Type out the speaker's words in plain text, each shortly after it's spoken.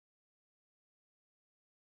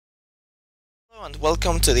And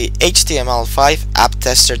welcome to the HTML5 app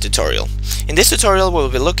tester tutorial. In this tutorial we'll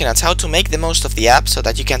be looking at how to make the most of the app so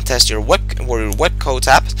that you can test your web code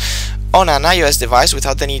app on an iOS device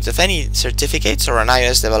without the need of any certificates or an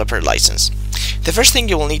iOS developer license. The first thing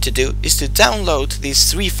you will need to do is to download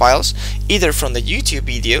these three files either from the YouTube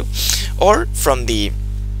video or from the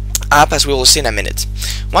app, as we will see in a minute.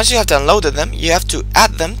 Once you have downloaded them, you have to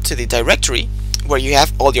add them to the directory where you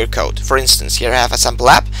have all your code. For instance, here I have a sample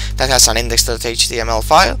app that has an index.html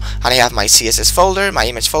file, and I have my CSS folder, my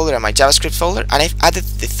image folder, and my JavaScript folder, and I've added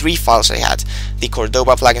the three files I had: the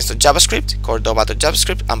Cordoba plugins.javascript,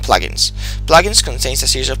 Cordoba.javascript, and plugins. Plugins contains a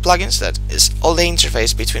series of plugins that is all the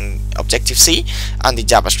interface between Objective-C and the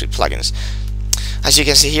JavaScript plugins. As you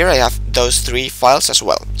can see here, I have those three files as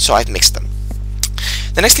well, so I've mixed them.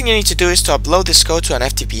 The next thing you need to do is to upload this code to an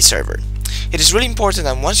FTP server. It is really important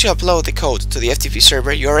that once you upload the code to the FTP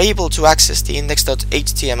server, you are able to access the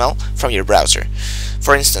index.html from your browser.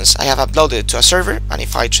 For instance, I have uploaded it to a server, and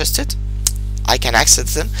if I trust it, I can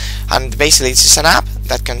access them. And basically, it's just an app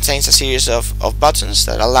that contains a series of buttons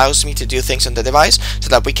that allows me to do things on the device so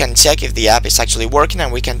that we can check if the app is actually working,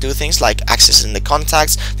 and we can do things like accessing the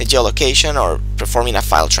contacts, the geolocation, or performing a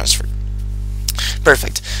file transfer.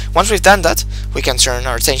 Perfect. Once we've done that, we can turn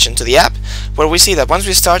our attention to the app, where we see that once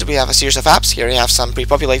we start, we have a series of apps. Here we have some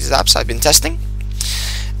pre-populated apps I've been testing,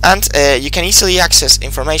 and you can easily access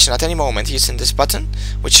information at any moment using this button,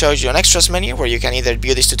 which shows you an extras menu where you can either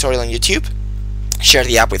view this tutorial on YouTube, share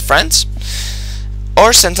the app with friends,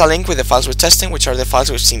 or send a link with the files we're testing, which are the files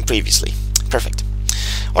we've seen previously. Perfect.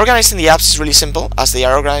 Organizing the apps is really simple, as they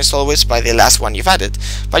are organized always by the last one you've added,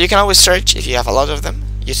 but you can always search if you have a lot of them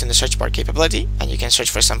using the search bar capability, and you can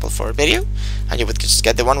search, for example, for video, and you would just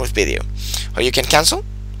get the one with video. Or you can cancel.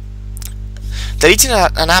 Deleting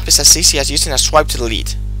an app is as easy as using a swipe to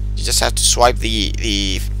delete. You just have to swipe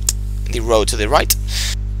the row to the right.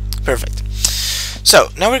 Perfect.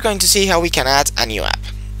 So now we're going to see how we can add a new app.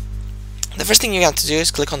 The first thing you have to do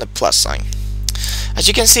is click on the plus sign. As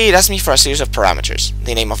you can see, it asks me for a series of parameters: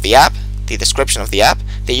 the name of the app, the description of the app,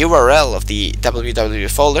 the URL of the www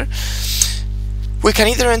folder. We can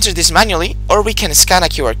either enter this manually, or we can scan a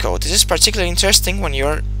QR code. This is particularly interesting when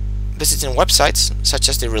you're visiting websites such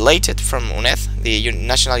as the Related from UNED, the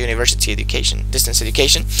National University Distance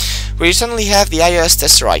Education, where you suddenly have the iOS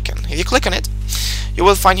tester icon. If you click on it, you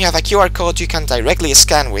will find you have a QR code you can directly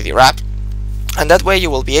scan with your app, and that way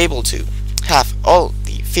you will be able to have all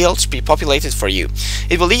the fields pre-populated for you.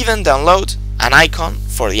 It will even download an icon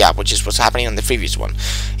for the app, which is what's happening on the previous one.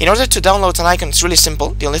 In order to download an icon, it's really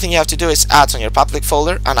simple. The only thing you have to do is add on your public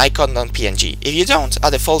folder an icon.png. If you don't,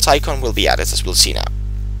 a default icon will be added, as we'll see now.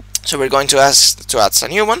 So we're going to ask to add a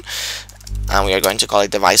new one, and we are going to call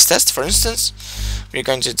it device test, for instance. We're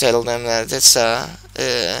going to tell them that it's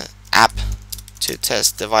app to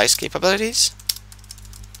test device capabilities,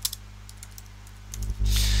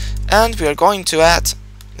 and we are going to add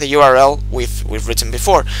the URL we've written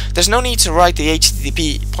before. There's no need to write the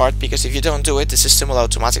HTTP part, because if you don't do it, the system will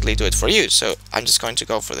automatically do it for you. So I'm just going to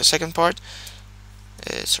go for the second part.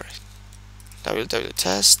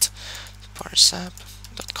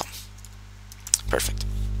 www.test.parsap.com. Perfect.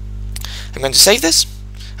 I'm going to save this,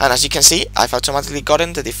 and as you can see, I've automatically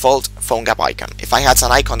gotten the default PhoneGap icon. If I had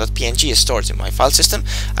an icon.png stored in my file system,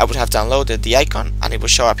 I would have downloaded the icon, and it would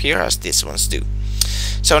show up here as these ones do.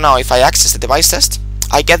 So now if I access the device test,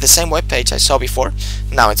 I get the same web page I saw before.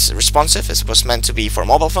 Now it's responsive, as it was meant to be for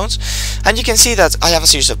mobile phones, and you can see that I have a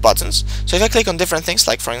series of buttons. So if I click on different things,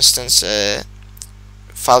 like for instance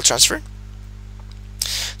file transfer,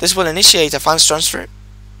 this will initiate a file transfer,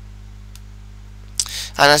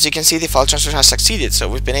 and as you can see, the file transfer has succeeded, so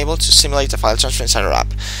we've been able to simulate a file transfer inside our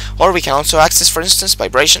app. Or we can also access, for instance,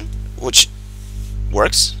 vibration, which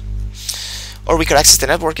works. Or we could access the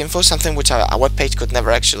network info, something which a web page could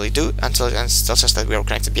never actually do until it tells us that we are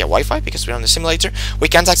connected via Wi-Fi, because we're on the simulator. We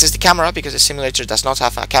can't access the camera because the simulator does not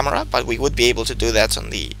have a camera, but we would be able to do that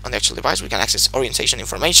on the actual device. We can access orientation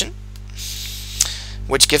information,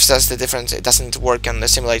 which gives us the different. It doesn't work on the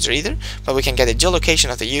simulator either, but we can get the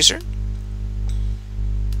geolocation of the user.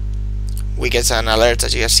 We get an alert,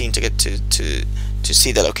 as you have seen, to get to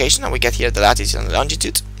see the location, and we get here the latitude and the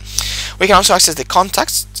longitude. We can also access the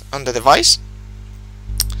contacts on the device.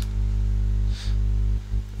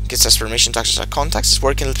 Gives us permission to access our contacts. It's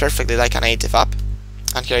working perfectly like a native app,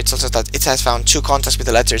 and here it tells us that it has found 2 contacts with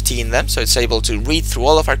the letter T in them, so it's able to read through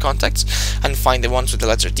all of our contacts and find the ones with the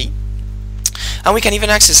letter T. And we can even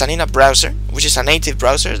access an in-app browser, which is a native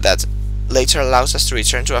browser that later allows us to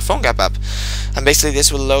return to a PhoneGap app, and basically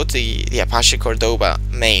this will load the Apache Cordoba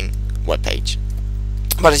main web page.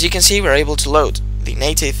 But as you can see, we're able to load the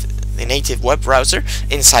native the native web browser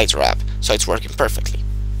inside your app, so it's working perfectly.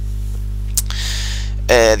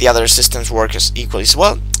 The other systems work equally as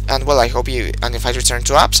well, and well, I hope you, and if I return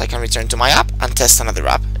to apps, I can return to my app and test another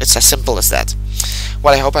app. It's as simple as that.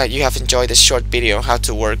 Well, I hope you have enjoyed this short video on how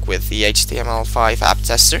to work with the HTML5 app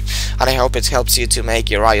tester, and I hope it helps you to make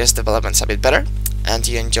your iOS developments a bit better, and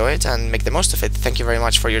you enjoy it and make the most of it. Thank you very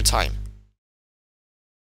much for your time.